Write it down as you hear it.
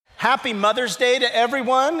Happy Mother's Day to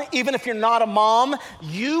everyone. Even if you're not a mom,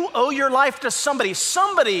 you owe your life to somebody.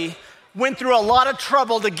 Somebody went through a lot of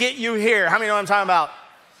trouble to get you here. How many know what I'm talking about?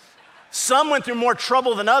 Some went through more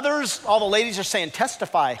trouble than others. All the ladies are saying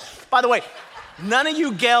testify. By the way, none of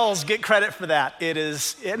you gals get credit for that.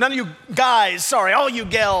 None of you guys, sorry, all you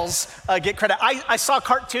gals get credit. I saw a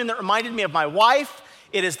cartoon that reminded me of my wife.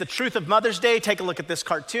 It is the truth of Mother's Day. Take a look at this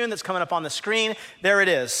cartoon that's coming up on the screen. There it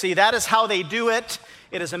is. See, that is how they do it.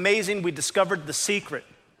 It is amazing. We discovered the secret.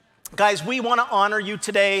 Guys, we want to honor you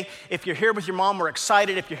today. If you're here with your mom, we're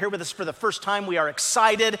excited. If you're here with us for the first time, we are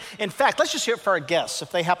excited. In fact, let's just hear it for our guests.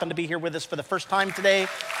 If they happen to be here with us for the first time today,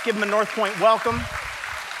 give them a North Point welcome.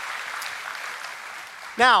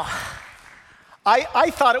 Now, I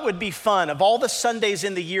thought it would be fun, of all the Sundays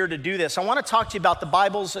in the year to do this, I want to talk to you about the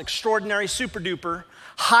Bible's extraordinary, super duper,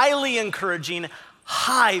 highly encouraging,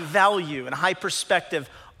 high value and high perspective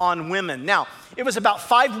on women. Now, it was about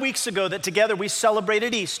 5 weeks ago that together we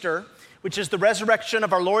celebrated Easter, which is the resurrection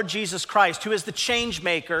of our Lord Jesus Christ, who is the change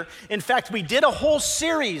maker. In fact, we did a whole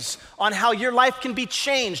series on how your life can be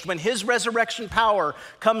changed when his resurrection power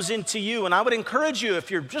comes into you. And I would encourage you, if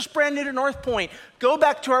you're just brand new to North Point, go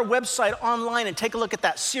back to our website online and take a look at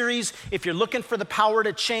that series. If you're looking for the power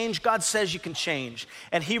to change, God says you can change,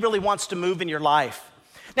 and he really wants to move in your life.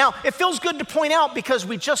 Now, it feels good to point out, because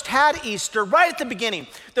we just had Easter right at the beginning,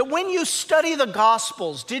 that when you study the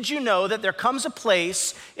Gospels, did you know that there comes a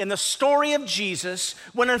place in the story of Jesus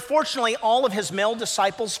when unfortunately all of his male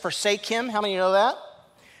disciples forsake him? How many know that?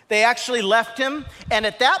 They actually left him. And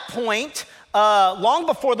at that point, long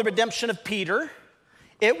before the redemption of Peter,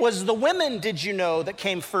 it was the women, did you know, that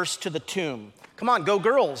came first to the tomb. Come on, go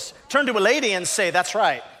girls. Turn to a lady and say, that's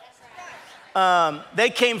right. They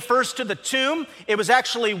came first to the tomb. It was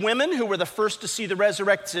actually women who were the first to see the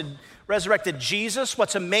resurrected Jesus.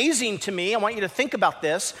 What's amazing to me, I want you to think about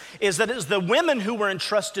this, is that it's the women who were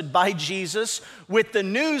entrusted by Jesus with the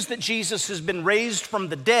news that Jesus has been raised from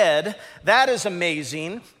the dead. That is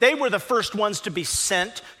amazing. They were the first ones to be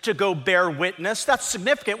sent to go bear witness. That's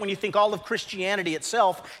significant when you think all of Christianity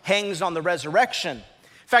itself hangs on the resurrection.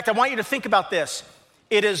 In fact, I want you to think about this.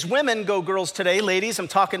 It is women, go girls today. Ladies, I'm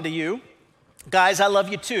talking to you. Guys, I love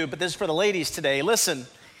you too, but this is for the ladies today. Listen,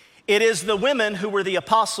 it is the women who were the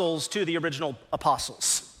apostles to the original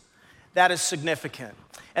apostles. That is significant.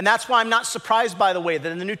 And that's why I'm not surprised, by the way,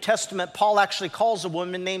 that in the New Testament, Paul actually calls a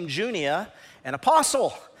woman named Junia an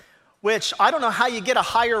apostle, which I don't know how you get a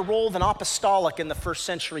higher role than apostolic in the first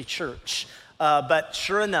century church. But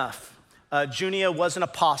sure enough, Junia was an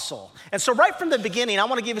apostle. And so right from the beginning, I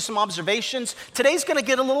want to give you some observations. Today's going to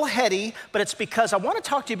get a little heady, but it's because I want to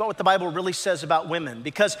talk to you about what the Bible really says about women.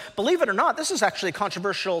 Because believe it or not, this is actually a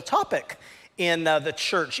controversial topic in the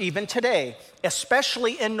church, even today,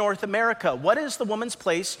 especially in North America. What is the woman's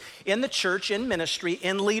place in the church, in ministry,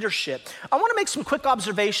 in leadership? I want to make some quick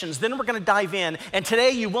observations, then we're going to dive in. And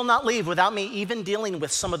today you will not leave without me even dealing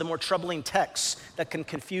with some of the more troubling texts that can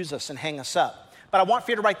confuse us and hang us up. But I want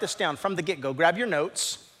for you to write this down from the get-go. Grab your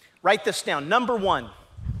notes, write this down. Number one,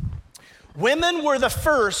 women were the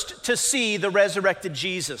first to see the resurrected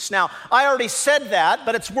Jesus. Now, I already said that,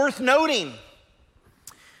 but it's worth noting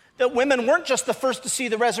that women weren't just the first to see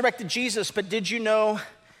the resurrected Jesus, but did you know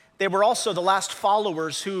they were also the last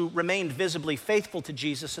followers who remained visibly faithful to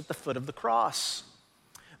Jesus at the foot of the cross?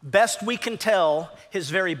 Best we can tell, his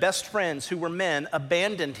very best friends, who were men,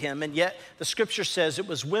 abandoned him, and yet the scripture says it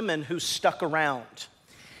was women who stuck around.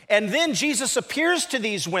 And then Jesus appears to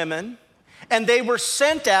these women, and they were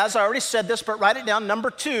sent as, I already said this, but write it down, number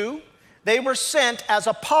two, they were sent as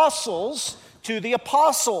apostles to the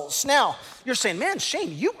apostles. Now, you're saying, man,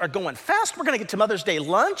 Shane, you are going fast. We're going to get to Mother's Day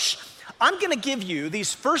lunch. I'm going to give you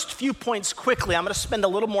these first few points quickly. I'm going to spend a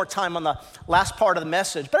little more time on the last part of the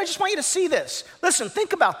message, but I just want you to see this. Listen,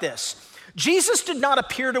 think about this. Jesus did not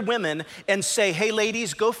appear to women and say, hey,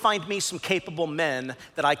 ladies, go find me some capable men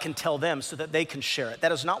that I can tell them so that they can share it.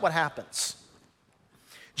 That is not what happens.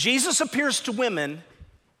 Jesus appears to women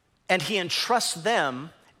and he entrusts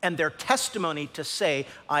them and their testimony to say,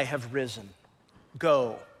 I have risen.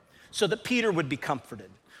 Go. So that Peter would be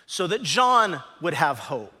comforted, so that John would have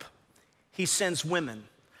hope. He sends women.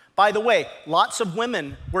 By the way, lots of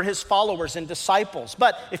women were his followers and disciples.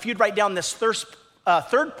 But if you'd write down this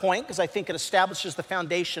third point, because I think it establishes the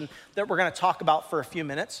foundation that we're going to talk about for a few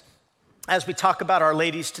minutes, as we talk about our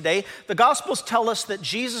ladies today, the Gospels tell us that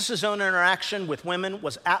Jesus' own interaction with women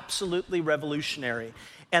was absolutely revolutionary.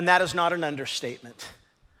 And that is not an understatement.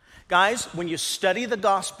 Guys, when you study the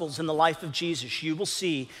Gospels in the life of Jesus, you will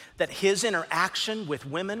see that his interaction with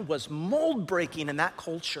women was mold-breaking in that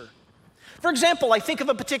culture. For example, I think of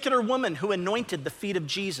a particular woman who anointed the feet of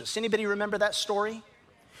Jesus. Anybody remember that story?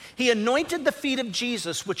 He anointed the feet of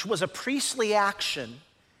Jesus, which was a priestly action.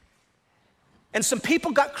 And some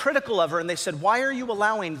people got critical of her and they said, why are you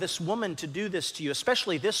allowing this woman to do this to you?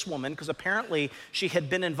 Especially this woman, because apparently she had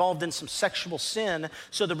been involved in some sexual sin.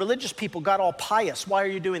 So the religious people got all pious. Why are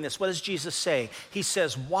you doing this? What does Jesus say? He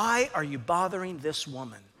says, why are you bothering this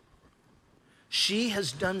woman? She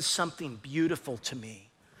has done something beautiful to me.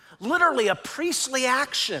 Literally a priestly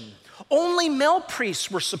action. Only male priests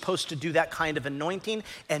were supposed to do that kind of anointing.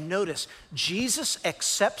 And notice, Jesus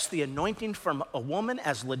accepts the anointing from a woman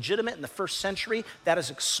as legitimate in the first century. That is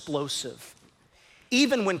explosive,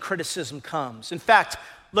 even when criticism comes. In fact,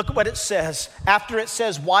 look at what it says. After it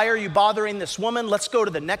says, why are you bothering this woman? Let's go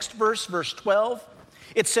to the next verse, verse 12.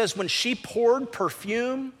 It says, when she poured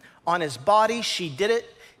perfume on his body, she did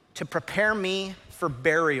it to prepare me for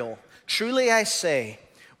burial. Truly I say,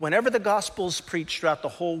 whenever the gospel is preached throughout the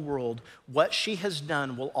whole world, what she has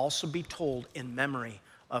done will also be told in memory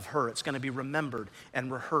of her. It's going to be remembered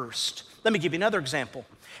and rehearsed. Let me give you another example.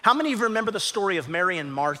 How many of you remember the story of Mary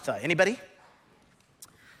and Martha? Anybody?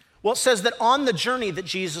 Well, it says that on the journey that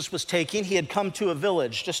Jesus was taking, he had come to a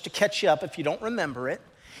village. Just to catch you up if you don't remember it,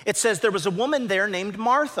 it says there was a woman there named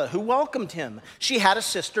Martha who welcomed him. She had a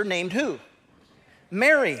sister named who?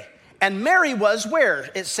 Mary. And Mary was where?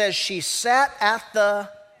 It says she sat at the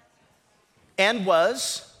and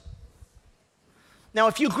was. Now,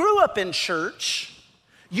 if you grew up in church,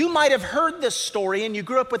 you might have heard this story and you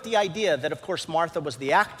grew up with the idea that, of course, Martha was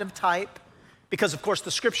the active type because, of course,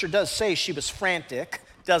 the scripture does say she was frantic,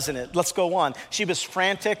 doesn't it? Let's go on. She was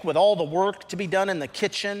frantic with all the work to be done in the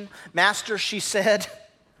kitchen. Master, she said,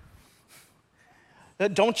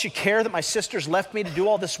 don't you care that my sister's left me to do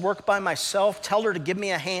all this work by myself? Tell her to give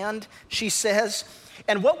me a hand, she says.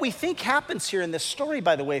 And what we think happens here in this story,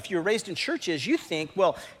 by the way, if you were raised in church, is you think,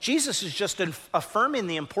 well, Jesus is just affirming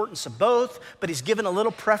the importance of both, but he's given a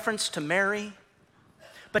little preference to Mary.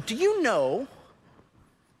 But do you know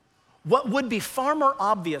what would be far more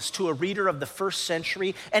obvious to a reader of the first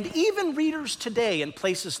century, and even readers today in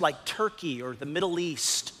places like Turkey or the Middle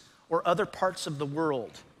East or other parts of the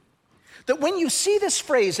world? That when you see this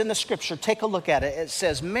phrase in the scripture, take a look at it. It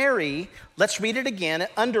says, Mary, let's read it again,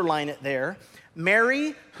 underline it there.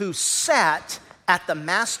 Mary, who sat at the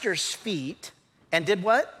master's feet and did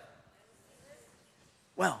what?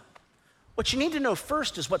 Well, what you need to know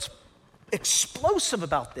first is what's explosive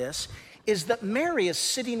about this is that Mary is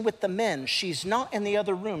sitting with the men. She's not in the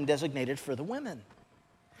other room designated for the women.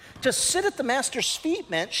 To sit at the master's feet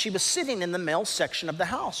meant she was sitting in the male section of the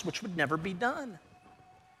house, which would never be done.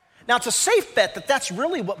 Now, it's a safe bet that that's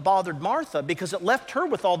really what bothered Martha because it left her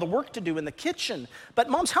with all the work to do in the kitchen. But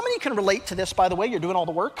moms, how many can relate to this, by the way? You're doing all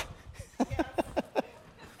the work?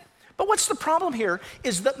 But what's the problem here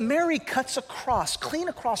is that Mary cuts across, clean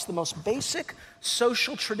across the most basic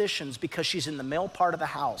social traditions because she's in the male part of the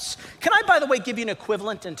house. Can I, by the way, give you an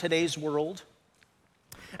equivalent in today's world?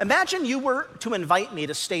 Imagine you were to invite me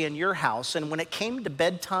to stay in your house, and when it came to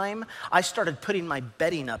bedtime, I started putting my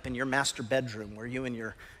bedding up in your master bedroom where you and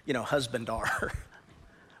your husband are.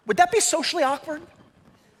 Would that be socially awkward?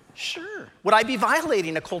 Sure. Would I be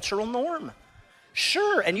violating a cultural norm?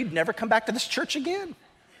 Sure, and you'd never come back to this church again.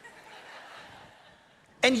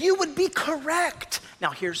 And you would be correct.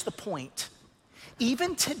 Now, here's the point.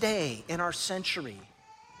 Even today in our century,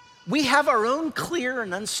 we have our own clear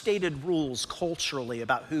and unstated rules culturally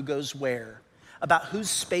about who goes where, about whose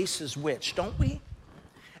space is which, don't we?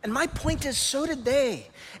 And my point is, so did they.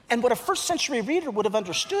 And what a first century reader would have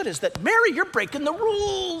understood is that, Mary, you're breaking the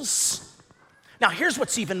rules. Now, here's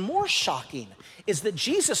what's even more shocking, is that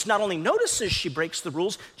Jesus not only notices she breaks the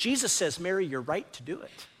rules, Jesus says, Mary, you're right to do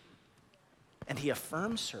it. And he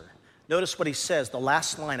affirms her. Notice what he says, the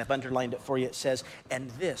last line, I've underlined it for you, it says, and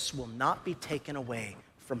this will not be taken away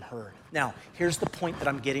from her. Now, here's the point that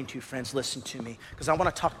I'm getting to, friends. Listen to me, because I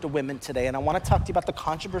want to talk to women today, and I want to talk to you about the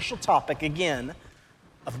controversial topic, again,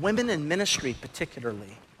 of women in ministry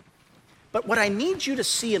particularly. But what I need you to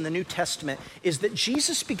see in the New Testament is that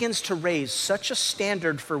Jesus begins to raise such a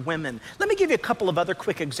standard for women. Let me give you a couple of other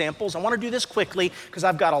quick examples. I want to do this quickly because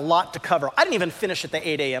I've got a lot to cover. I didn't even finish at the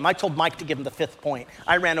 8 a.m. I told Mike to give him the fifth point.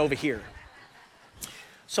 I ran over here.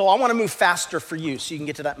 So I want to move faster for you so you can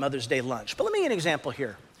get to that Mother's Day lunch. But let me give you an example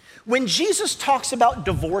here. When Jesus talks about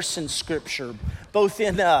divorce in Scripture, both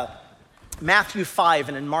in Matthew 5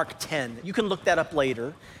 and in Mark 10, you can look that up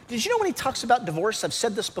later. Did you know when he talks about divorce, I've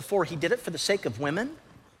said this before, he did it for the sake of women?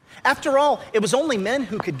 After all, it was only men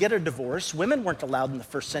who could get a divorce. Women weren't allowed in the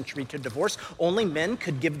first century to divorce. Only men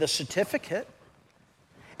could give the certificate.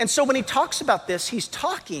 And so when he talks about this, he's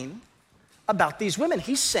talking about these women.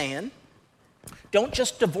 He's saying, don't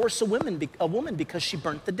just divorce a woman because she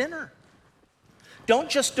burnt the dinner. Don't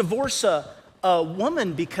just divorce a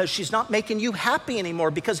woman because she's not making you happy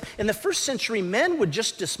anymore. Because in the first century, men would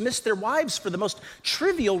just dismiss their wives for the most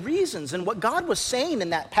trivial reasons. And what God was saying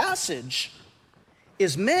in that passage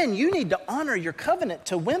is, men, you need to honor your covenant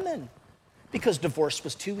to women because divorce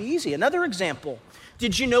was too easy. Another example,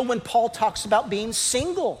 did you know when Paul talks about being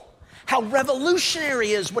single, how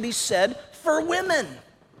revolutionary is what he said for women?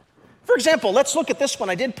 For example, let's look at this one.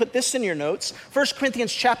 I did put this in your notes. 1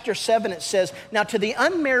 Corinthians chapter 7, it says, now to the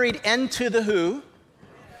unmarried and to the who?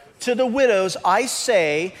 To the widows, I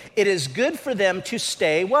say, it is good for them to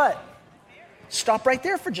stay what? Stop right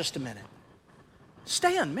there for just a minute.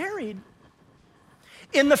 Stay unmarried.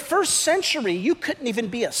 In the first century, you couldn't even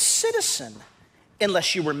be a citizen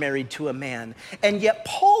unless you were married to a man. And yet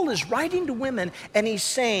Paul is writing to women and he's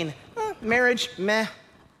saying, marriage, meh.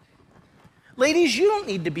 Ladies, you don't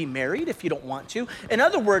need to be married if you don't want to. In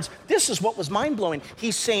other words, this is what was mind-blowing.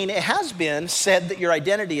 He's saying it has been said that your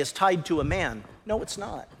identity is tied to a man. No, it's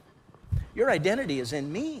not. Your identity is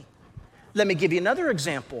in me. Let me give you another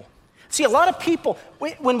example. See, a lot of people,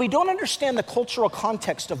 when we don't understand the cultural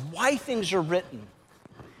context of why things are written,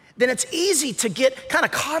 then it's easy to get kind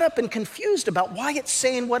of caught up and confused about why it's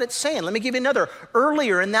saying what it's saying. Let me give you another.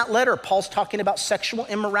 Earlier in that letter, Paul's talking about sexual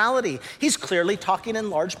immorality. He's clearly talking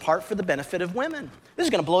in large part for the benefit of women. This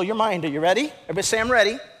is going to blow your mind. Are you ready? Everybody say, I'm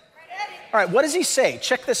ready. Ready. All right, what does he say?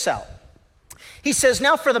 Check this out. He says,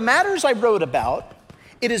 now for the matters I wrote about,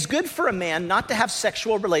 it is good for a man not to have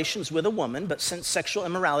sexual relations with a woman, but since sexual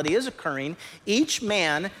immorality is occurring, each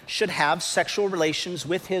man should have sexual relations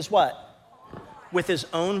with his what? With his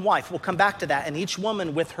own wife. We'll come back to that. And each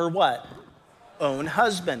woman with her what? Own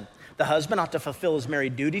husband. The husband ought to fulfill his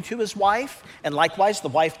married duty to his wife, and likewise the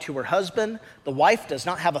wife to her husband. The wife does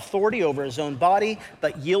not have authority over his own body,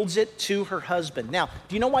 but yields it to her husband. Now,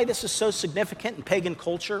 do you know why this is so significant in pagan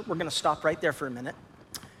culture? We're going to stop right there for a minute.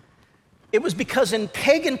 It was because in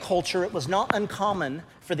pagan culture, it was not uncommon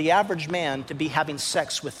for the average man to be having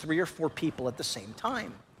sex with 3 or 4 people at the same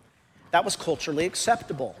time. That was culturally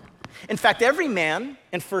acceptable. In fact, every man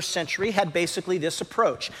in first century had basically this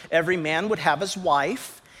approach. Every man would have his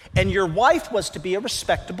wife, and your wife was to be a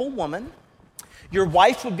respectable woman. Your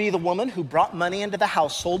wife would be the woman who brought money into the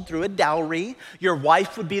household through a dowry. Your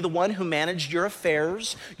wife would be the one who managed your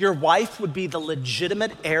affairs. Your wife would be the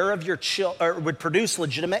legitimate heir of your or would produce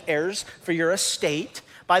legitimate heirs for your estate.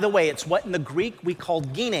 By the way, it's what in the Greek we call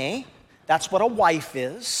gine. That's what a wife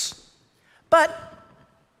is. But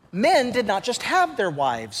men did not just have their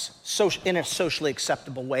wives in a socially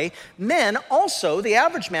acceptable way. Men also, the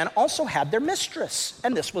average man, also had their mistress,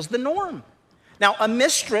 and this was the norm. Now, a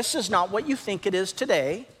mistress is not what you think it is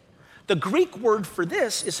today. The Greek word for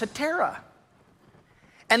this is hetera.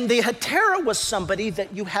 And the hetera was somebody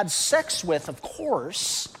that you had sex with, of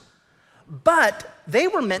course, but they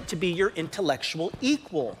were meant to be your intellectual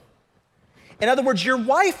equal. In other words, your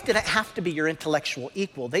wife didn't have to be your intellectual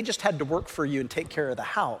equal. They just had to work for you and take care of the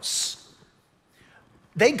house.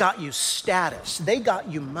 They got you status. They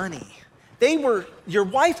got you money. Your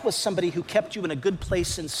wife was somebody who kept you in a good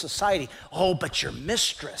place in society. Oh, but your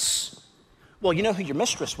mistress. Well, you know who your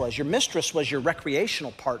mistress was. Your mistress was your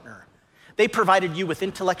recreational partner. They provided you with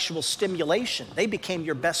intellectual stimulation. They became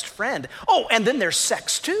your best friend. Oh, and then there's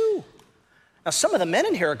sex too. Now, some of the men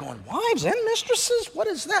in here are going, wives and mistresses? What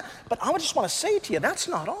is that? But I just want to say to you, that's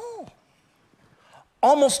not all.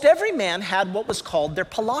 Almost every man had what was called their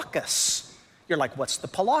palakis. You're like, what's the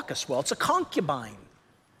palakis? Well, it's a concubine.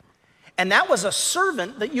 And that was a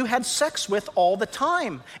servant that you had sex with all the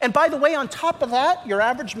time. And by the way, on top of that, your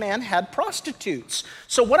average man had prostitutes.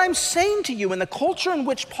 So what I'm saying to you, in the culture in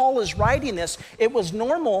which Paul is writing this, it was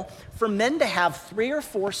normal for men to have 3 or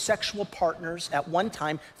 4 sexual partners at one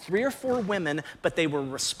time, 3 or 4 women, but they were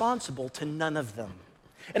responsible to none of them.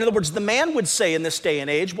 In other words, the man would say in this day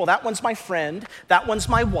and age, well, that one's my friend, that one's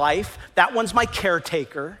my wife, that one's my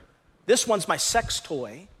caretaker, this one's my sex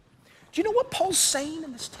toy. Do you know what Paul's saying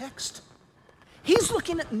in this text? He's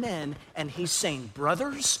looking at men and he's saying,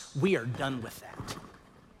 brothers, we are done with that.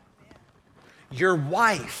 Your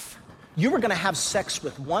wife, you were going to have sex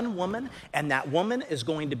with one woman, and that woman is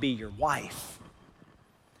going to be your wife.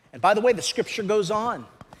 And by the way, the scripture goes on,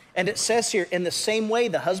 and it says here, in the same way,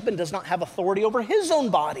 the husband does not have authority over his own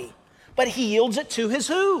body, but he yields it to his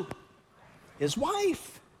who? His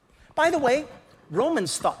wife. By the way,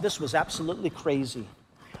 Romans thought this was absolutely crazy.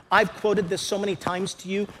 I've quoted this so many times to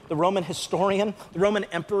you. The Roman historian, the Roman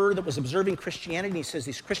emperor that was observing Christianity, he says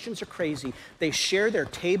these Christians are crazy. They share their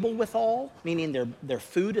table with all, meaning their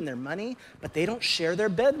food and their money, but they don't share their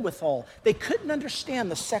bed with all. They couldn't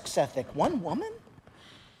understand the sex ethic. One woman?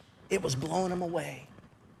 It was blowing them away.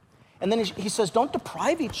 And then he says, don't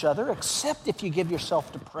deprive each other except if you give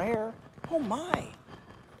yourself to prayer. Oh my.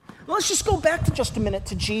 Well, let's just go back to just a minute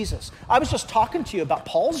to Jesus. I was just talking to you about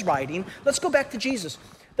Paul's writing. Let's go back to Jesus.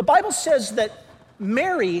 The Bible says that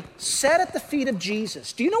Mary sat at the feet of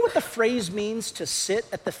Jesus. Do you know what the phrase means, to sit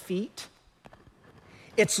at the feet?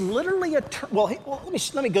 It's literally a term. Well,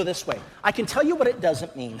 let me go this way. I can tell you what it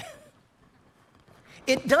doesn't mean.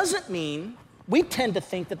 It doesn't mean, we tend to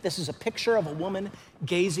think that this is a picture of a woman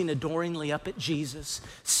gazing adoringly up at Jesus,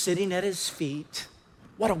 sitting at his feet.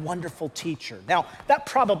 What a wonderful teacher. Now, that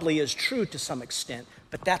probably is true to some extent,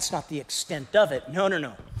 but that's not the extent of it.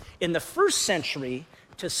 No. In the first century,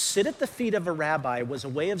 to sit at the feet of a rabbi was a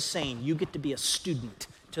way of saying you get to be a student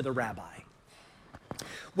to the rabbi.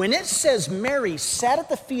 When it says Mary sat at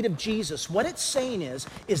the feet of Jesus, what it's saying is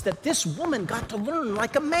that this woman got to learn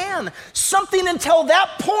like a man. Something until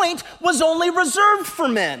that point was only reserved for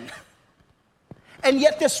men. And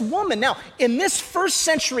yet this woman, now in this first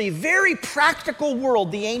century, very practical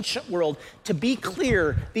world, the ancient world, to be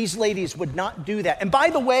clear, these ladies would not do that. And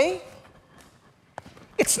by the way,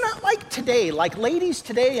 it's not like today, like ladies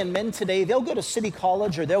today and men today, they'll go to city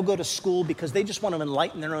college or they'll go to school because they just want to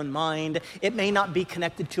enlighten their own mind. It may not be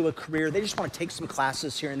connected to a career. They just want to take some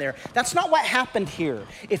classes here and there. That's not what happened here.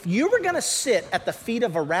 If you were going to sit at the feet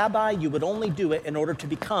of a rabbi, you would only do it in order to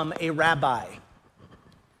become a rabbi.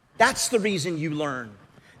 That's the reason you learn.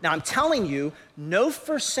 Now, I'm telling you, no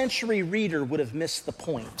first century reader would have missed the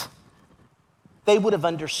point. They would have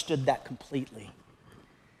understood that completely.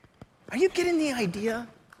 Are you getting the idea?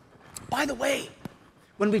 By the way,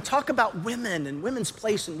 when we talk about women and women's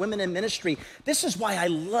place and women in ministry, this is why I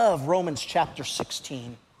love Romans chapter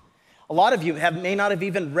 16. A lot of you may not have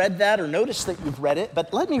even read that or noticed that you've read it,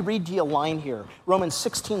 but let me read you a line here. Romans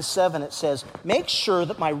 16:7, it says, make sure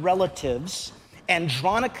that my relatives,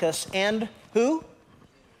 Andronicus and who?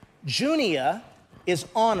 Junia, is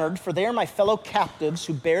honored, for they are my fellow captives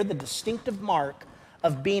who bear the distinctive mark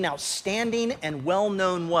of being outstanding and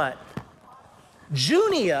well-known what?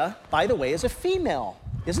 Junia, by the way, is a female.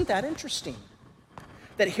 Isn't that interesting?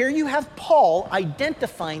 That here you have Paul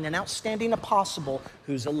identifying an outstanding apostle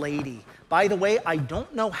who's a lady. By the way, I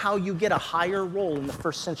don't know how you get a higher role in the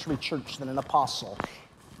first century church than an apostle.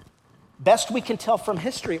 Best we can tell from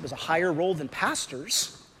history, it was a higher role than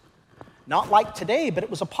pastors. Not like today, but it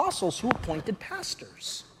was apostles who appointed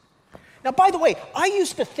pastors. Now, by the way, I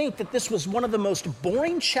used to think that this was one of the most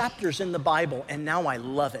boring chapters in the Bible, and now I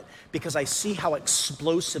love it because I see how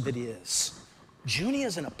explosive it is. Junia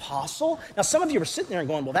is an apostle? Now, some of you are sitting there and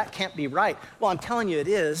going, well, that can't be right. Well, I'm telling you it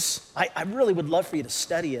is. I really would love for you to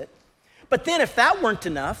study it. But then if that weren't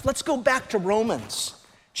enough, let's go back to Romans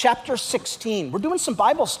chapter 16. We're doing some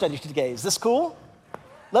Bible study today. Is this cool?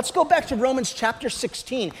 Let's go back to Romans chapter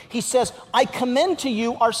 16. He says, I commend to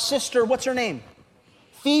you our sister, what's her name?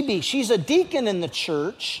 Phoebe. She's a deacon in the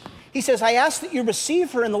church. He says, I ask that you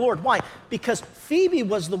receive her in the Lord. Why? Because Phoebe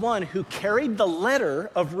was the one who carried the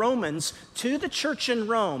letter of Romans to the church in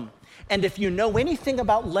Rome. And if you know anything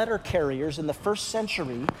about letter carriers in the first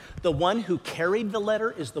century, the one who carried the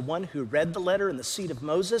letter is the one who read the letter in the seat of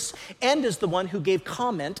Moses and is the one who gave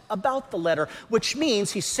comment about the letter, which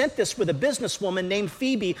means he sent this with a businesswoman named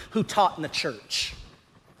Phoebe who taught in the church.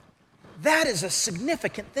 That is a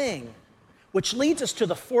significant thing. Which leads us to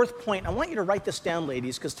the fourth point. I want you to write this down,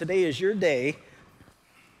 ladies, because today is your day.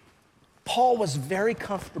 Paul was very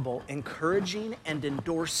comfortable encouraging and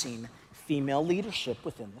endorsing female leadership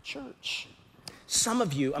within the church. Some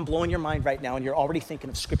of you, I'm blowing your mind right now, and you're already thinking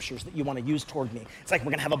of scriptures that you want to use toward me. It's like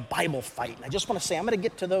we're going to have a Bible fight, and I just want to say I'm going to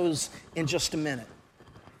get to those in just a minute.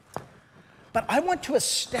 But I want to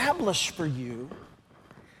establish for you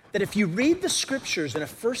that if you read the scriptures in a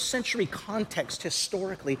first century context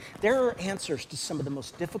historically, there are answers to some of the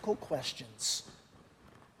most difficult questions.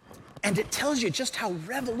 And it tells you just how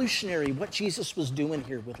revolutionary what Jesus was doing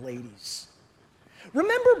here with ladies.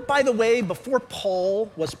 Remember, by the way, before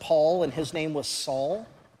Paul was Paul and his name was Saul,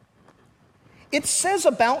 it says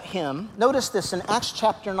about him, notice this in Acts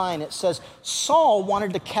chapter 9, it says, Saul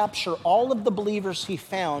wanted to capture all of the believers he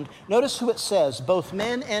found. Notice who it says, both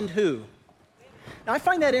men and who? Now, I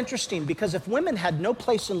find that interesting because if women had no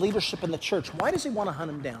place in leadership in the church, why does he want to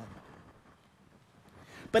hunt them down?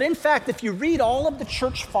 But in fact, if you read all of the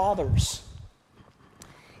church fathers,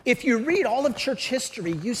 If you read all of church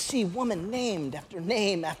history, you see woman named after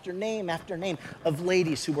name after name after name of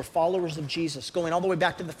ladies who were followers of Jesus, going all the way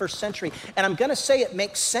back to the first century. And I'm going to say it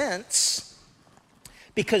makes sense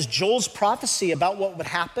because Joel's prophecy about what would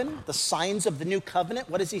happen, the signs of the new covenant,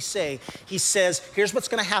 what does he say? He says, here's what's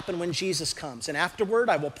going to happen when Jesus comes. And afterward,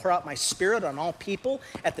 I will pour out my spirit on all people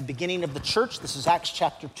at the beginning of the church. This is Acts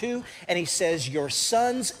chapter 2. And he says, your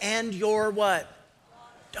sons and your what?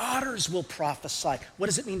 Daughters will prophesy. What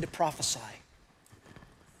does it mean to prophesy?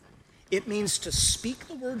 It means to speak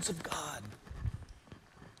the words of God.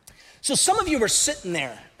 So some of you are sitting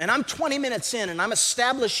there, and I'm 20 minutes in, and I'm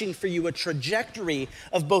establishing for you a trajectory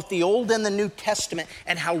of both the Old and the New Testament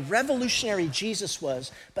and how revolutionary Jesus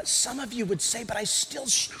was. But some of you would say, but I still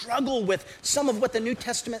struggle with some of what the New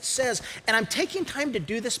Testament says. And I'm taking time to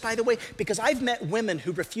do this, by the way, because I've met women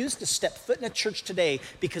who refuse to step foot in a church today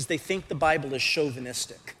because they think the Bible is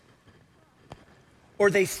chauvinistic. Or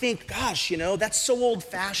they think, gosh, that's so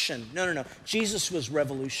old-fashioned. No. Jesus was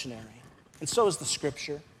revolutionary, and so is the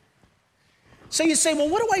Scripture. So you say, well,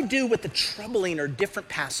 what do I do with the troubling or different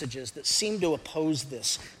passages that seem to oppose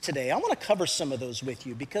this today? I want to cover some of those with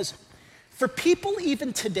you because for people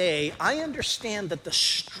even today, I understand that the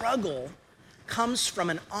struggle comes from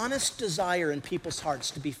an honest desire in people's hearts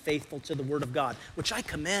to be faithful to the Word of God, which I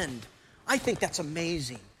commend. I think that's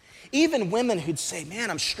amazing. Even women who'd say, man,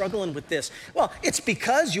 I'm struggling with this. Well, it's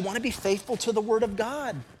because you want to be faithful to the Word of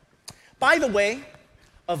God. By the way,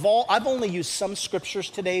 I've only used some scriptures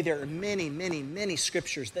today. There are many, many, many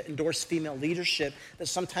scriptures that endorse female leadership that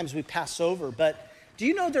sometimes we pass over. But do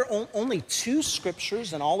you know there are only 2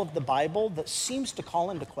 scriptures in all of the Bible that seems to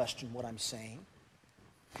call into question what I'm saying?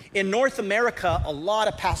 In North America, a lot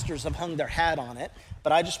of pastors have hung their hat on it,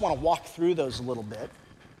 but I just want to walk through those a little bit.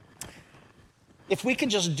 If we can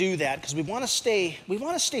just do that, because we want to stay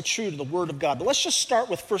true to the Word of God. But let's just start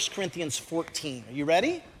with 1 Corinthians 14. Are you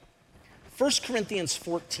ready? 1 Corinthians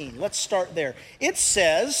 14, let's start there. It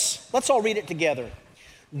says, let's all read it together.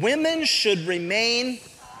 Women should remain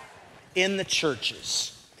in the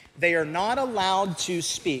churches. They are not allowed to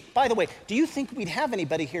speak. By the way, do you think we'd have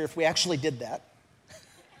anybody here if we actually did that?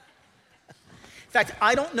 In fact,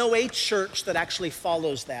 I don't know a church that actually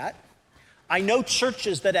follows that. I know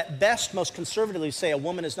churches that at best, most conservatively, say a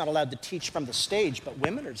woman is not allowed to teach from the stage, but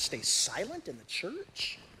women are to stay silent in the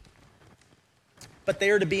church. But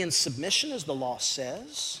they are to be in submission as the law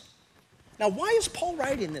says. Now, why is Paul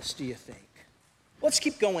writing this, do you think? Let's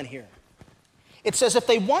keep going here. It says if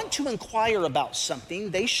they want to inquire about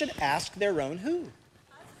something, they should ask their own who?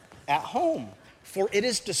 At home. For it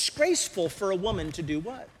is disgraceful for a woman to do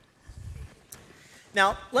what?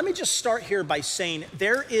 Now, let me just start here by saying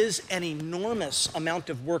there is an enormous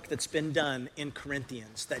amount of work that's been done in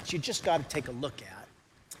Corinthians that you just got to take a look at.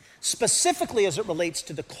 Specifically as it relates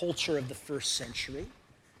to the culture of the first century.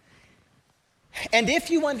 And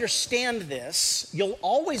if you understand this, you'll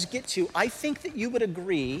always get to, I think that you would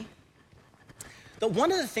agree, that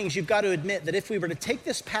one of the things you've got to admit that if we were to take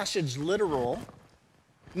this passage literal,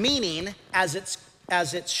 meaning as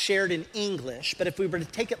it's shared in English, but if we were to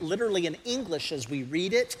take it literally in English as we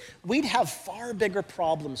read it, we'd have far bigger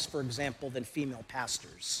problems, for example, than female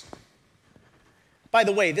pastors. By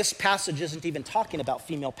the way, this passage isn't even talking about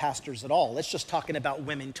female pastors at all. It's just talking about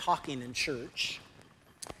women talking in church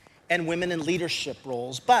and women in leadership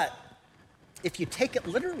roles. But if you take it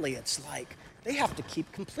literally, it's like they have to keep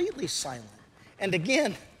completely silent. And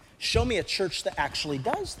again, show me a church that actually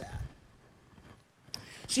does that.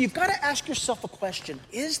 So you've got to ask yourself a question.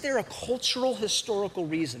 Is there a cultural, historical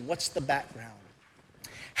reason? What's the background?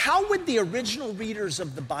 How would the original readers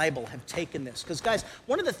of the Bible have taken this? Because guys,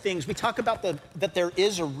 one of the things, we talk about that there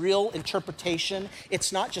is a real interpretation.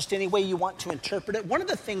 It's not just any way you want to interpret it. One of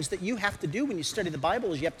the things that you have to do when you study the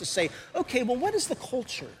Bible is you have to say, okay, well, what is the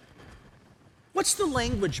culture? What's the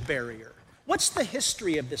language barrier? What's the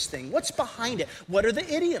history of this thing? What's behind it? What are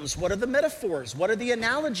the idioms? What are the metaphors? What are the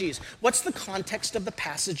analogies? What's the context of the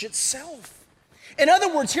passage itself? In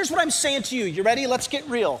other words, here's what I'm saying to you. You ready? Let's get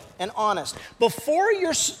real and honest. Before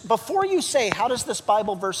you say, how does this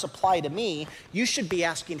Bible verse apply to me? You should be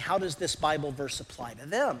asking, how does this Bible verse apply to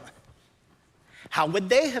them? How would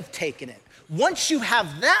they have taken it? Once you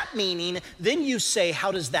have that meaning, then you say,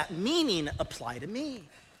 how does that meaning apply to me?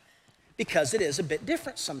 Because it is a bit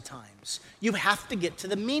different sometimes. You have to get to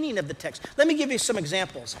the meaning of the text. Let me give you some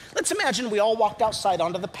examples. Let's imagine we all walked outside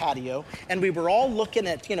onto the patio and we were all looking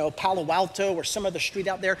at, Palo Alto or some other street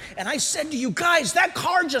out there, and I said to you guys, that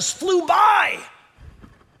car just flew by.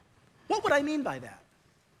 What would I mean by that?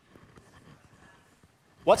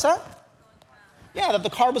 What's that? Yeah, that the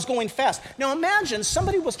car was going fast. Now imagine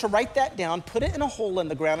somebody was to write that down, put it in a hole in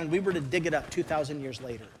the ground, and we were to dig it up 2,000 years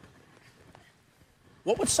later.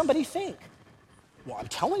 What would somebody think? Well, I'm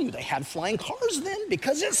telling you, they had flying cars then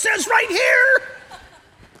because it says right here.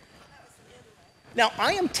 Now,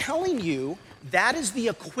 I am telling you, that is the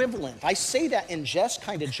equivalent. I say that in jest,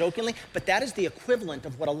 kind of jokingly, but that is the equivalent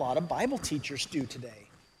of what a lot of Bible teachers do today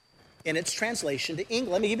in its translation to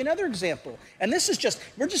English. Let me give you another example. And this is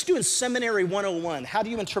we're just doing Seminary 101. How do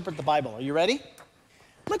you interpret the Bible? Are you ready?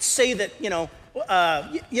 Let's say that,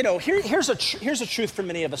 here's a truth for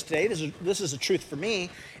many of us today. This is a truth for me.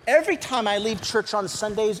 Every time I leave church on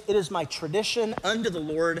Sundays, it is my tradition unto the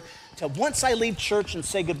Lord to, once I leave church and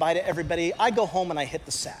say goodbye to everybody, I go home and I hit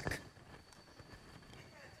the sack.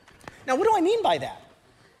 Now, what do I mean by that?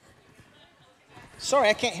 Sorry,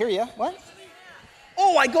 I can't hear you. What?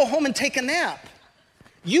 Oh, I go home and take a nap.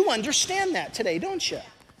 You understand that today, don't you?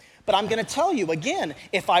 But I'm going to tell you again,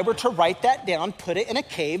 if I were to write that down, put it in a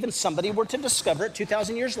cave, and somebody were to discover it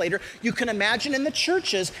 2,000 years later, you can imagine in the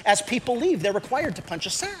churches, as people leave, they're required to punch a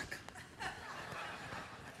sack.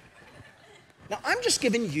 Now, I'm just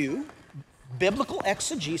giving you biblical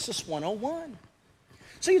exegesis 101.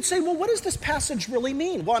 So you'd say, well, what does this passage really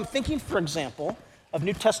mean? Well, I'm thinking, for example, of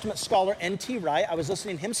New Testament scholar N.T. Wright. I was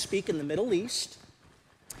listening to him speak in the Middle East.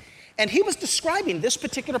 And he was describing this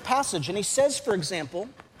particular passage. And he says, for example,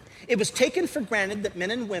 it was taken for granted that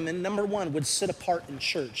men and women, number one, would sit apart in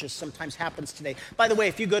church, as sometimes happens today. By the way,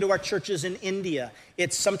 if you go to our churches in India,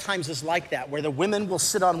 it sometimes is like that, where the women will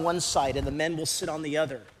sit on one side and the men will sit on the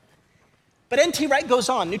other. But N.T. Wright goes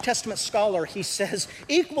on, New Testament scholar, he says,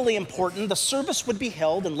 equally important, the service would be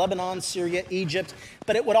held in Lebanon, Syria, Egypt,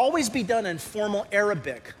 but it would always be done in formal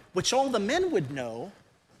Arabic, which all the men would know.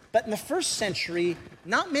 But in the first century,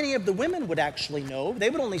 not many of the women would actually know. They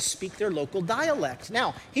would only speak their local dialect.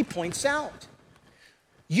 Now, he points out,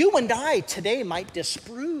 you and I today might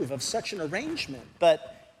disapprove of such an arrangement,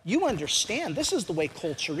 but you understand this is the way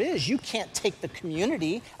culture is. You can't take the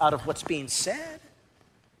community out of what's being said.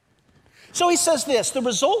 So he says this, the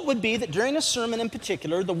result would be that during a sermon in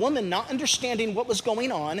particular, the woman not understanding what was going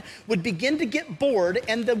on would begin to get bored,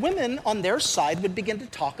 and the women on their side would begin to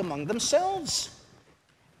talk among themselves.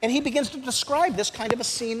 And he begins to describe this kind of a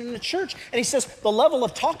scene in the church. And he says the level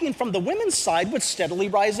of talking from the women's side would steadily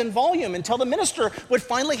rise in volume until the minister would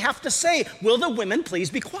finally have to say, will the women please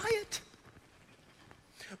be quiet?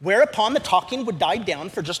 Whereupon the talking would die down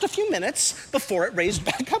for just a few minutes before it raised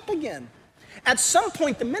back up again. At some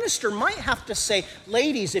point, the minister might have to say,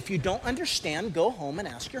 ladies, if you don't understand, go home and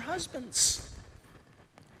ask your husbands.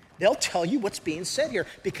 They'll tell you what's being said here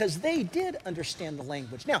because they did understand the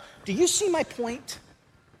language. Now, do you see my point?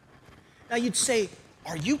 Now you'd say,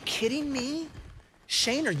 are you kidding me?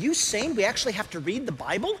 Shane, are you saying we actually have to read the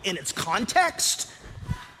Bible in its context?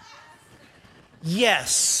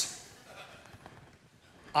 Yes.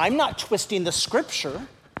 I'm not twisting the scripture.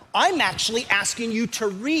 I'm actually asking you to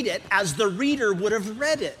read it as the reader would have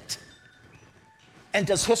read it. And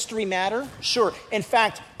does history matter? Sure. In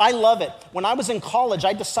fact, I love it. When I was in college,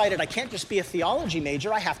 I decided I can't just be a theology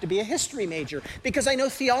major, I have to be a history major because I know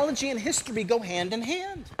theology and history go hand in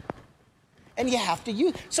hand. And you have to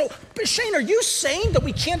use. So, Shane, are you saying that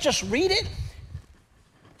we can't just read it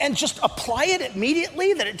and just apply it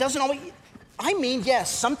immediately, that it doesn't always? I mean,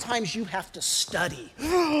 yes, sometimes you have to study.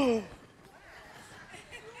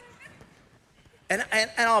 And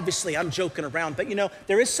obviously, I'm joking around, but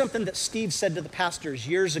there is something that Steve said to the pastors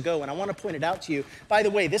years ago, and I want to point it out to you. By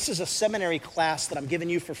the way, this is a seminary class that I'm giving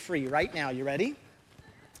you for free right now. You ready?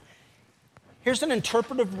 Here's an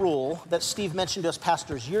interpretive rule that Steve mentioned to us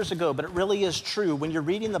pastors years ago, but it really is true. When you're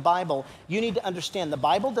reading the Bible, you need to understand the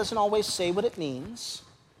Bible doesn't always say what it means,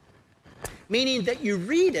 meaning that you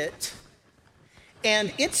read it,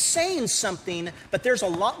 and it's saying something, but there's a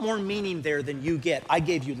lot more meaning there than you get. I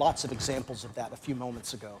gave you lots of examples of that a few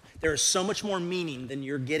moments ago. There is so much more meaning than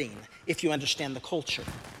you're getting if you understand the culture.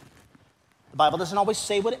 The Bible doesn't always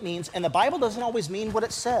say what it means, and the Bible doesn't always mean what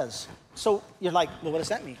it says. So you're like, well, what does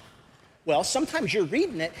that mean? Well, sometimes you're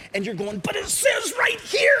reading it and you're going, but it says right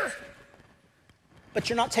here. But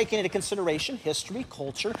you're not taking into consideration history,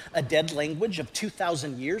 culture, a dead language of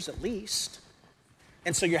 2,000 years at least.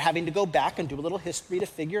 And so you're having to go back and do a little history to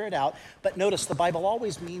figure it out. But notice the Bible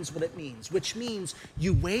always means what it means, which means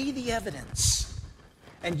you weigh the evidence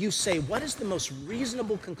and you say, what is the most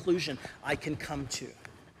reasonable conclusion I can come to?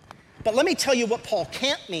 But let me tell you what Paul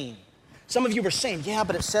can't mean. Some of you were saying, yeah,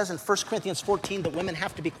 but it says in 1 Corinthians 14 that women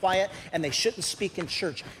have to be quiet and they shouldn't speak in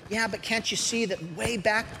church. Yeah, but can't you see that way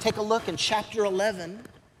back, take a look in chapter 11,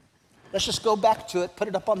 Let's just go back to it, put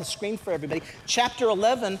it up on the screen for everybody. Chapter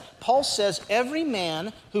 11, Paul says, every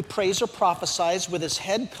man who prays or prophesies with his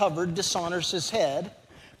head covered dishonors his head,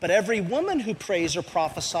 but every woman who prays or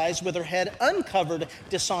prophesies with her head uncovered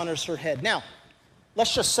dishonors her head. Now,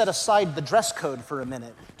 let's just set aside the dress code for a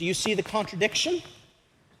minute. Do you see the contradiction?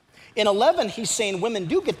 In 11, he's saying women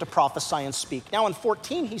do get to prophesy and speak. Now in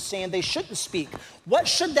 14, he's saying they shouldn't speak. What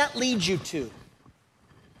should that lead you to?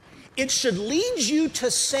 It should lead you to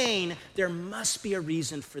saying, there must be a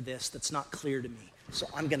reason for this that's not clear to me, so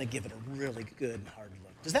I'm going to give it a really good and hard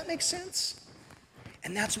look. Does that make sense?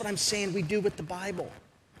 And that's what I'm saying we do with the Bible.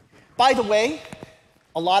 By the way,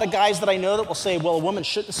 a lot of guys that I know that will say, well, a woman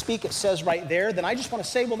shouldn't speak, it says right there. Then I just want to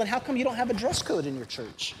say, well, then how come you don't have a dress code in your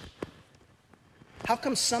church? How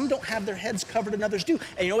come some don't have their heads covered and others do?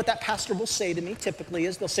 And you know what that pastor will say to me typically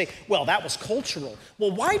is they'll say, well, that was cultural.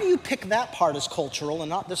 Well, why do you pick that part as cultural and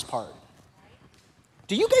not this part?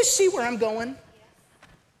 Do you guys see where I'm going?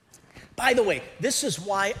 By the way, this is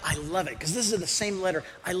why I love it, because this is in the same letter.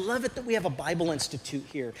 I love it that we have a Bible Institute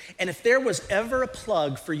here. And if there was ever a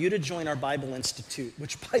plug for you to join our Bible Institute,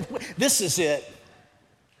 which by the way, this is it.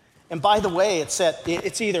 And by the way,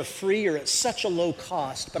 it's either free or it's such a low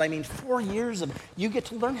cost, but I mean 4 years of you get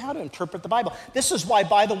to learn how to interpret the Bible. This is why,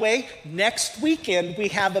 by the way, next weekend we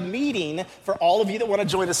have a meeting for all of you that want to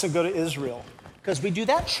join us and go to Israel, because we do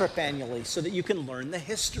that trip annually so that you can learn the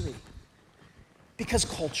history. Because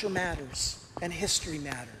culture matters and history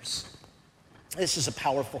matters. This is a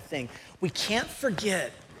powerful thing. We can't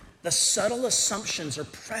forget the subtle assumptions or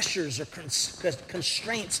pressures or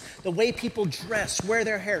constraints, the way people dress, wear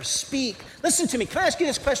their hair, speak. Listen to me, can I ask you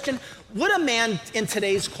this question? Would a man in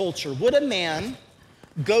today's culture, would a man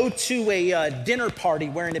go to a dinner party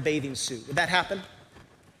wearing a bathing suit? Would that happen?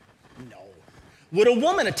 No. Would a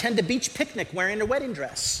woman attend a beach picnic wearing a wedding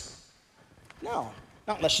dress? No,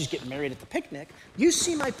 not unless she's getting married at the picnic. You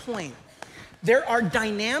see my point. There are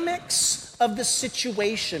dynamics of the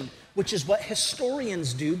situation, which is what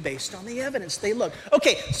historians do based on the evidence they look.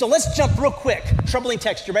 Okay, so let's jump real quick. Troubling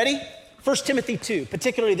text, you ready? 1 Timothy 2,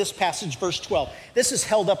 particularly this passage, verse 12. This is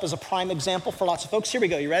held up as a prime example for lots of folks. Here we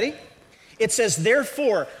go, you ready? It says,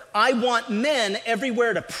 therefore, I want men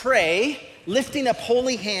everywhere to pray, lifting up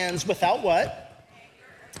holy hands without what?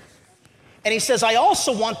 And he says, I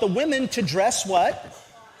also want the women to dress what?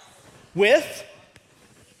 With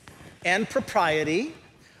and propriety,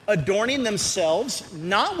 adorning themselves,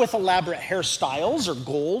 not with elaborate hairstyles or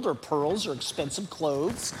gold or pearls or expensive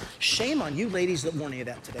clothes. Shame on you ladies that wore any of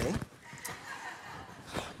that today.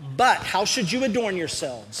 But how should you adorn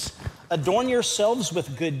yourselves? Adorn yourselves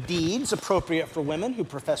with good deeds appropriate for women who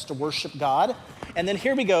profess to worship God. And then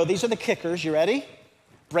here we go. These are the kickers. You ready?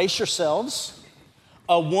 Brace yourselves.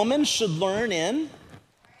 A woman should learn in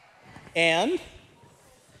and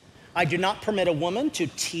I do not permit a woman to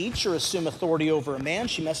teach or assume authority over a man.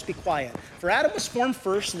 She must be quiet. For Adam was formed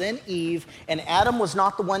first, then Eve, and Adam was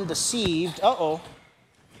not the one deceived.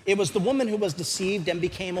 It was the woman who was deceived and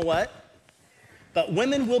became a what? But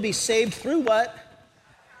women will be saved through what?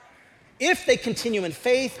 If they continue in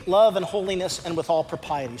faith, love, and holiness, and with all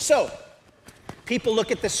propriety. So, people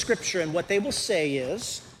look at this scripture and what they will say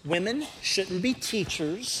is, women shouldn't be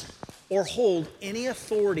teachers or hold any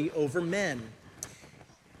authority over men.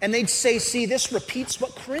 And they'd say, see, this repeats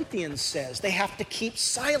what Corinthians says. They have to keep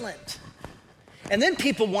silent. And then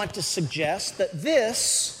people want to suggest that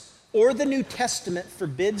this or the New Testament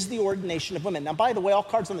forbids the ordination of women. Now, by the way, all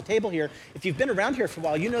cards on the table here, if you've been around here for a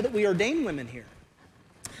while, you know that we ordain women here.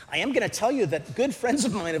 I am going to tell you that good friends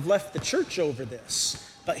of mine have left the church over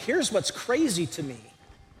this. But here's what's crazy to me.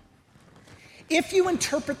 If you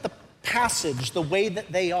interpret the passage the way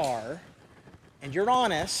that they are, and you're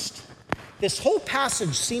honest, this whole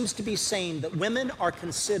passage seems to be saying that women are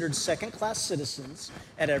considered second-class citizens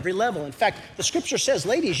at every level. In fact, the scripture says,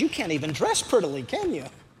 ladies, you can't even dress prettily, can you?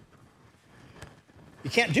 You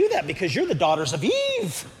can't do that because you're the daughters of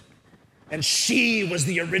Eve. And she was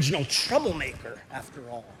the original troublemaker, after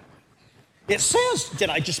all. It says, did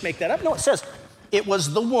I just make that up? No, it says, it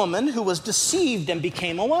was the woman who was deceived and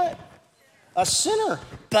became a what? A sinner.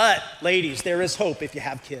 But, ladies, there is hope if you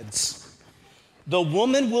have kids. The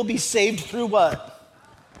woman will be saved through what?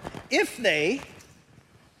 If they,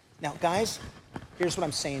 now guys, here's what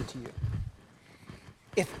I'm saying to you.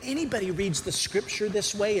 If anybody reads the scripture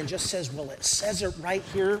this way and just says, well, it says it right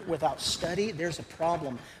here without study, there's a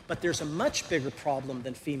problem. But there's a much bigger problem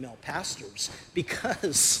than female pastors,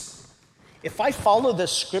 because if I follow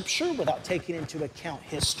this scripture without taking into account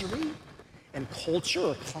history and culture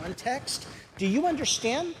or context, do you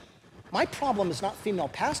understand? My problem is not female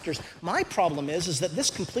pastors. My problem is that this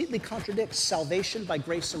completely contradicts salvation by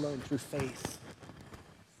grace alone through faith.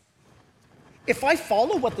 If I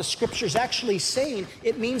follow what the scripture's actually saying,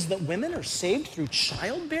 it means that women are saved through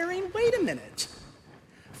childbearing? Wait a minute.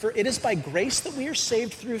 For it is by grace that we are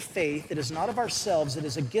saved through faith. It is not of ourselves. It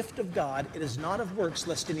is a gift of God. It is not of works,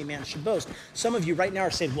 lest any man should boast. Some of you right now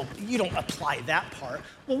are saying, well, you don't apply that part.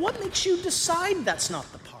 Well, what makes you decide that's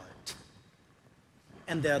not the part?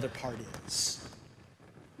 And the other part is?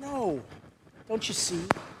 No. Don't you see?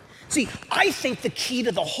 See, I think the key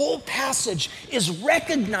to the whole passage is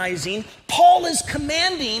recognizing Paul is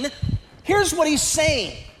commanding. Here's what he's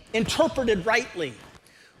saying, interpreted rightly.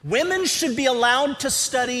 Women should be allowed to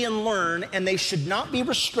study and learn, and they should not be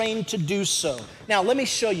restrained to do so. Now, let me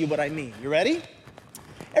show you what I mean. You ready?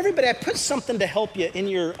 Everybody, I put something to help you in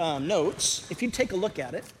your notes. If you take a look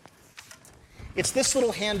at it, it's this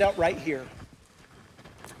little handout right here.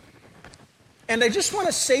 And I just want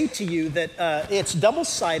to say to you that it's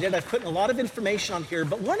double-sided. I've put a lot of information on here,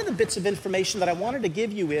 but one of the bits of information that I wanted to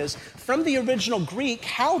give you is, from the original Greek,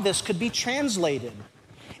 how this could be translated.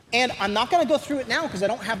 And I'm not going to go through it now because I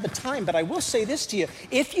don't have the time, but I will say this to you.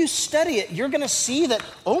 If you study it, you're going to see that,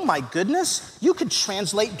 oh my goodness, you could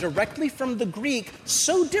translate directly from the Greek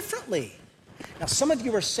so differently. Now, some of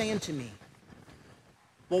you are saying to me,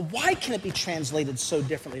 well, why can it be translated so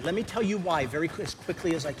differently? Let me tell you why as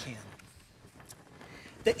quickly as I can.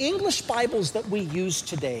 The English Bibles that we use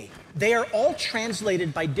today, they are all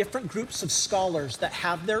translated by different groups of scholars that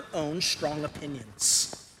have their own strong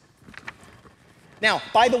opinions. Now,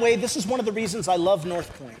 by the way, this is one of the reasons I love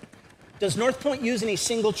North Point. Does North Point use any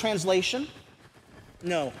single translation?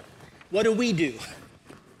 No. What do?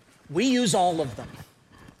 We use all of them.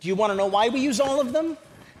 Do you want to know why we use all of them?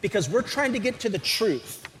 Because we're trying to get to the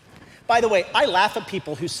truth. By the way, I laugh at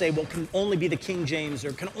people who say, well, it can only be the King James, or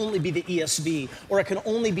it can only be the ESV, or it can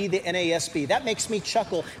only be the NASB. That makes me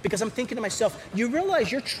chuckle because I'm thinking to myself, you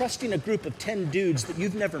realize you're trusting a group of 10 dudes that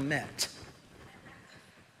you've never met.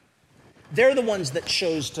 They're the ones that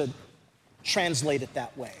chose to translate it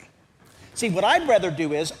that way. See, what I'd rather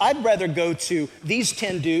do is, I'd rather go to these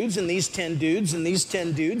 10 dudes, and these 10 dudes, and these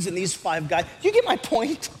 10 dudes, and these 5 guys. You get my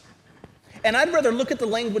point? And I'd rather look at the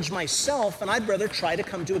language myself, and I'd rather try to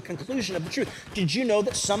come to a conclusion of the truth. Did you know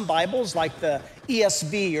that some Bibles, like the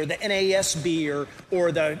ESV or the NASB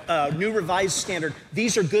or the New Revised Standard,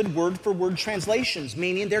 these are good word-for-word translations,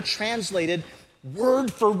 meaning they're translated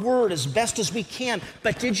word for word as best as we can.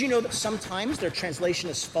 But did you know that sometimes their translation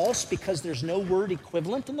is false because there's no word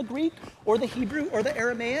equivalent in the Greek or the Hebrew or the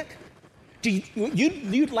Aramaic?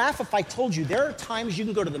 You'd laugh if I told you there are times you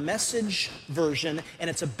can go to the Message version and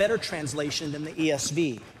it's a better translation than the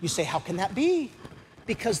ESV. You say, how can that be?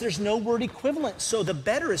 Because there's no word equivalent. So the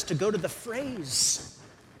better is to go to the phrase.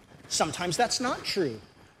 Sometimes that's not true.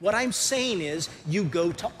 What I'm saying is you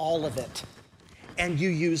go to all of it and you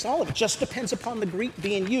use all of it. It just depends upon the Greek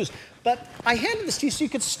being used. But I handed this to you so you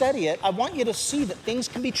could study it. I want you to see that things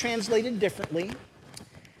can be translated differently.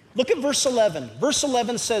 Look at verse 11. Verse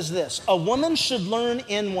 11 says this, a woman should learn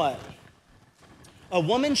in what? A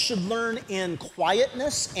woman should learn in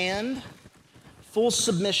quietness and full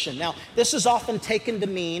submission. Now, this is often taken to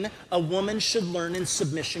mean a woman should learn in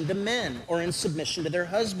submission to men or in submission to their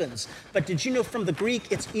husbands. But did you know from the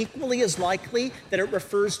Greek, it's equally as likely that it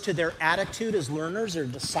refers to their attitude as learners or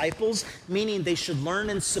disciples, meaning they should learn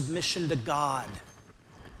in submission to God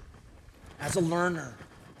as a learner.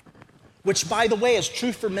 Which, by the way, is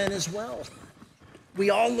true for men as well.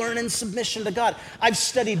 We all learn in submission to God. I've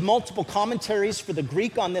studied multiple commentaries for the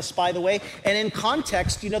Greek on this, by the way, and in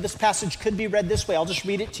context, you know, this passage could be read this way. I'll just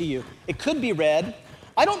read it to you. It could be read,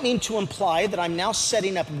 I don't mean to imply that I'm now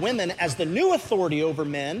setting up women as the new authority over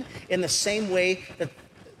men in the same way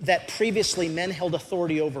that previously men held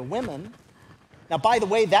authority over women. Now, by the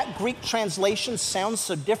way, that Greek translation sounds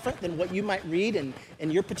so different than what you might read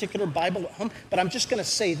in your particular Bible at home, but I'm just going to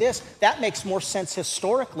say this. That makes more sense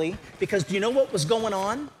historically, because do you know what was going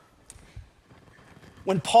on?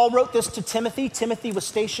 When Paul wrote this to Timothy, Timothy was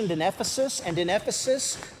stationed in Ephesus, and in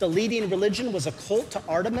Ephesus, the leading religion was a cult to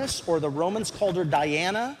Artemis, or the Romans called her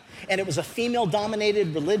Diana, and it was a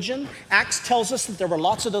female-dominated religion. Acts tells us that there were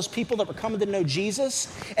lots of those people that were coming to know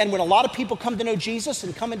Jesus, and when a lot of people come to know Jesus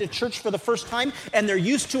and come into church for the first time, and they're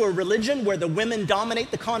used to a religion where the women dominate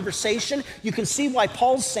the conversation, you can see why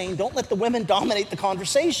Paul's saying, don't let the women dominate the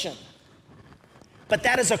conversation. But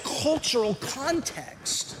that is a cultural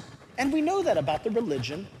context. And we know that about the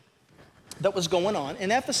religion that was going on in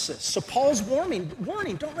Ephesus. So Paul's warning,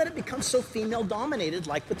 don't let it become so female-dominated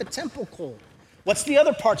like with the temple cult. What's the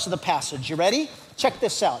other parts of the passage? You ready? Check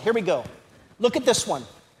this out. Here we go. Look at this one.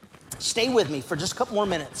 Stay with me for just a couple more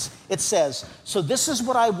minutes. It says, so this is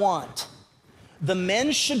what I want. The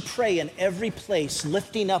men should pray in every place,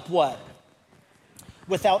 lifting up what?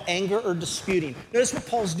 Without anger or disputing. Notice what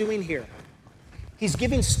Paul's doing here. He's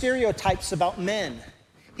giving stereotypes about men.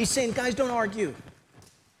 He's saying, guys, don't argue.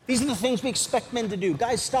 These are the things we expect men to do.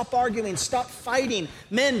 Guys, stop arguing, stop fighting.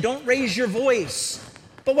 Men, don't raise your voice.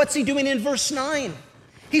 But what's he doing in verse 9?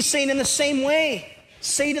 He's saying in the same way,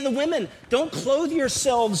 say to the women, don't clothe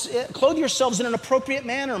yourselves in an appropriate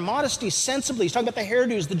manner, modesty, sensibly. He's talking about the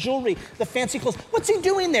hairdos, the jewelry, the fancy clothes. What's he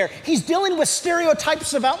doing there? He's dealing with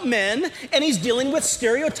stereotypes about men, and he's dealing with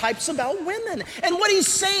stereotypes about women. And what he's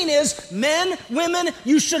saying is, men, women,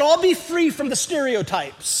 you should all be free from the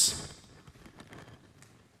stereotypes.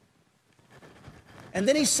 And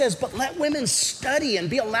then he says, but let women study and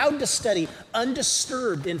be allowed to study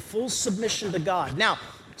undisturbed in full submission to God. Now,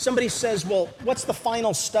 somebody says, well, what's the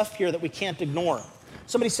final stuff here that we can't ignore?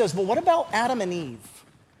 Somebody says, well, what about Adam and Eve?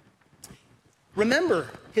 Remember,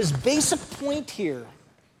 his basic point here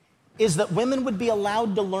is that women would be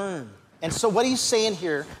allowed to learn. And so what he's saying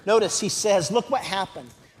here, notice he says, look what happened.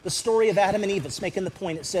 The story of Adam and Eve, it's making the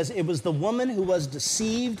point. It says, it was the woman who was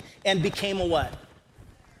deceived and became a what?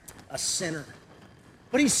 A sinner.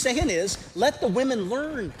 What he's saying is, let the women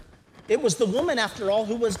learn. It was the woman, after all,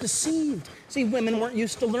 who was deceived. See, women weren't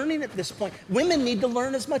used to learning at this point. Women need to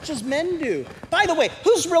learn as much as men do. By the way,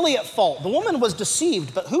 who's really at fault? The woman was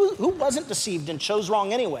deceived, but who wasn't deceived and chose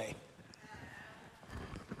wrong anyway?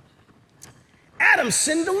 Adam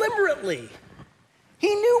sinned deliberately.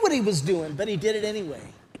 He knew what he was doing, but he did it anyway.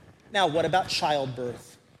 Now, what about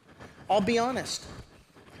childbirth? I'll be honest.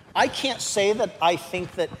 I can't say that I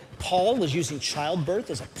think that Paul was using childbirth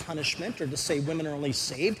as a punishment or to say women are only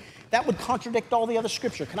saved. That would contradict all the other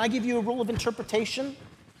scripture. Can I give you a rule of interpretation?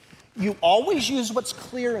 You always use what's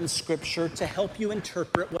clear in scripture to help you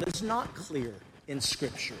interpret what is not clear in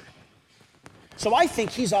scripture. So I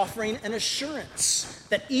think he's offering an assurance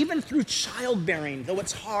that even through childbearing, though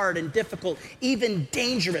it's hard and difficult, even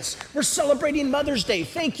dangerous, we're celebrating Mother's Day.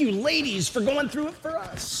 Thank you, ladies, for going through it for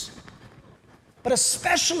us. But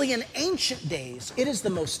especially in ancient days, it is the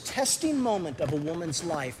most testing moment of a woman's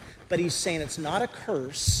life. But he's saying it's not a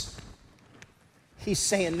curse. He's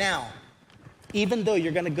saying now, even though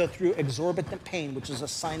you're going to go through exorbitant pain, which is a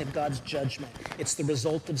sign of God's judgment, it's the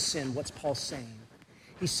result of sin. What's Paul saying?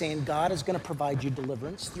 He's saying God is going to provide you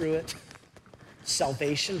deliverance through it,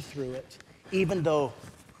 salvation through it, even though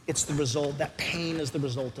it's the result, that pain is the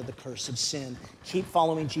result of the curse of sin. Keep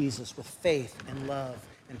following Jesus with faith and love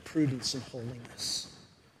and prudence and holiness.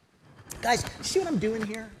 Guys, see what I'm doing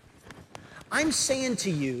here? I'm saying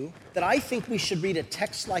to you that I think we should read a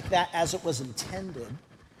text like that as it was intended,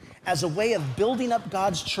 as a way of building up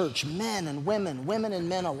God's church, men and women, women and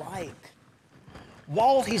men alike,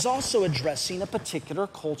 while he's also addressing a particular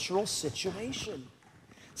cultural situation.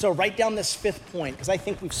 So write down this fifth point, because I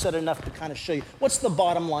think we've said enough to kind of show you. What's the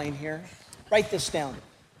bottom line here? Write this down.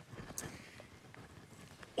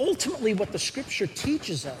 Ultimately, what the scripture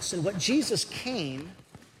teaches us and what Jesus came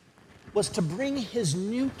was to bring his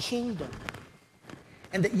new kingdom,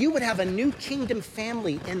 and that you would have a new kingdom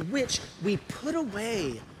family in which we put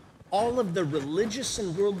away all of the religious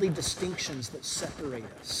and worldly distinctions that separate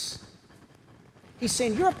us. He's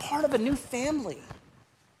saying you're a part of a new family,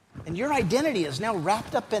 and your identity is now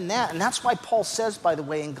wrapped up in that. And that's why Paul says, by the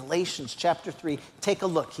way, in Galatians chapter 3, take a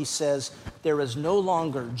look. He says, there is no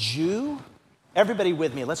longer Jew. Everybody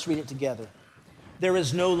with me, let's read it together. There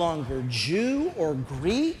is no longer Jew or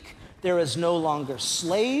Greek. There is no longer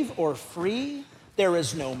slave or free. There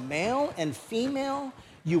is no male and female.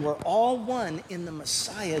 You are all one in the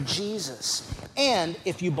Messiah, Jesus. And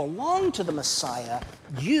if you belong to the Messiah,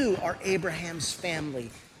 you are Abraham's family.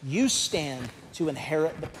 You stand to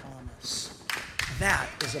inherit the promise. That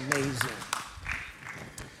is amazing.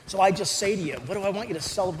 So I just say to you, what do I want you to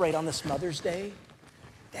celebrate on this Mother's Day?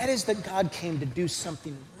 That is that God came to do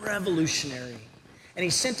something revolutionary. And he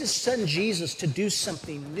sent his son Jesus to do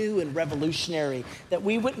something new and revolutionary, that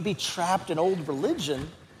we wouldn't be trapped in old religion,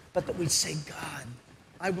 but that we'd say, God,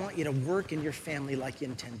 I want you to work in your family like you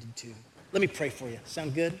intended to. Let me pray for you.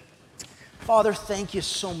 Sound good? Father, thank you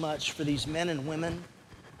so much for these men and women.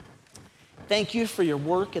 Thank you for your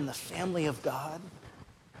work in the family of God.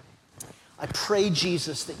 I pray,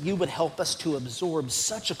 Jesus, that you would help us to absorb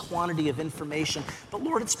such a quantity of information. But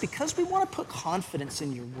Lord, it's because we want to put confidence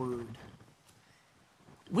in your word.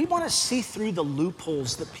 We want to see through the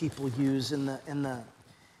loopholes that people use and the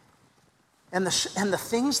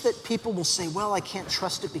things that people will say, well, I can't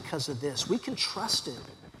trust it because of this. We can trust it.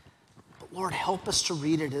 But Lord, help us to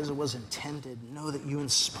read it as it was intended. Know that you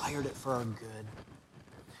inspired it for our good.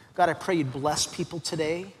 God, I pray you'd bless people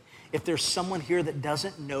today. If there's someone here that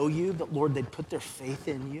doesn't know you, that, Lord, they'd put their faith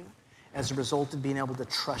in you as a result of being able to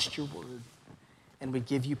trust your word. And we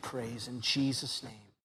give you praise in Jesus' name.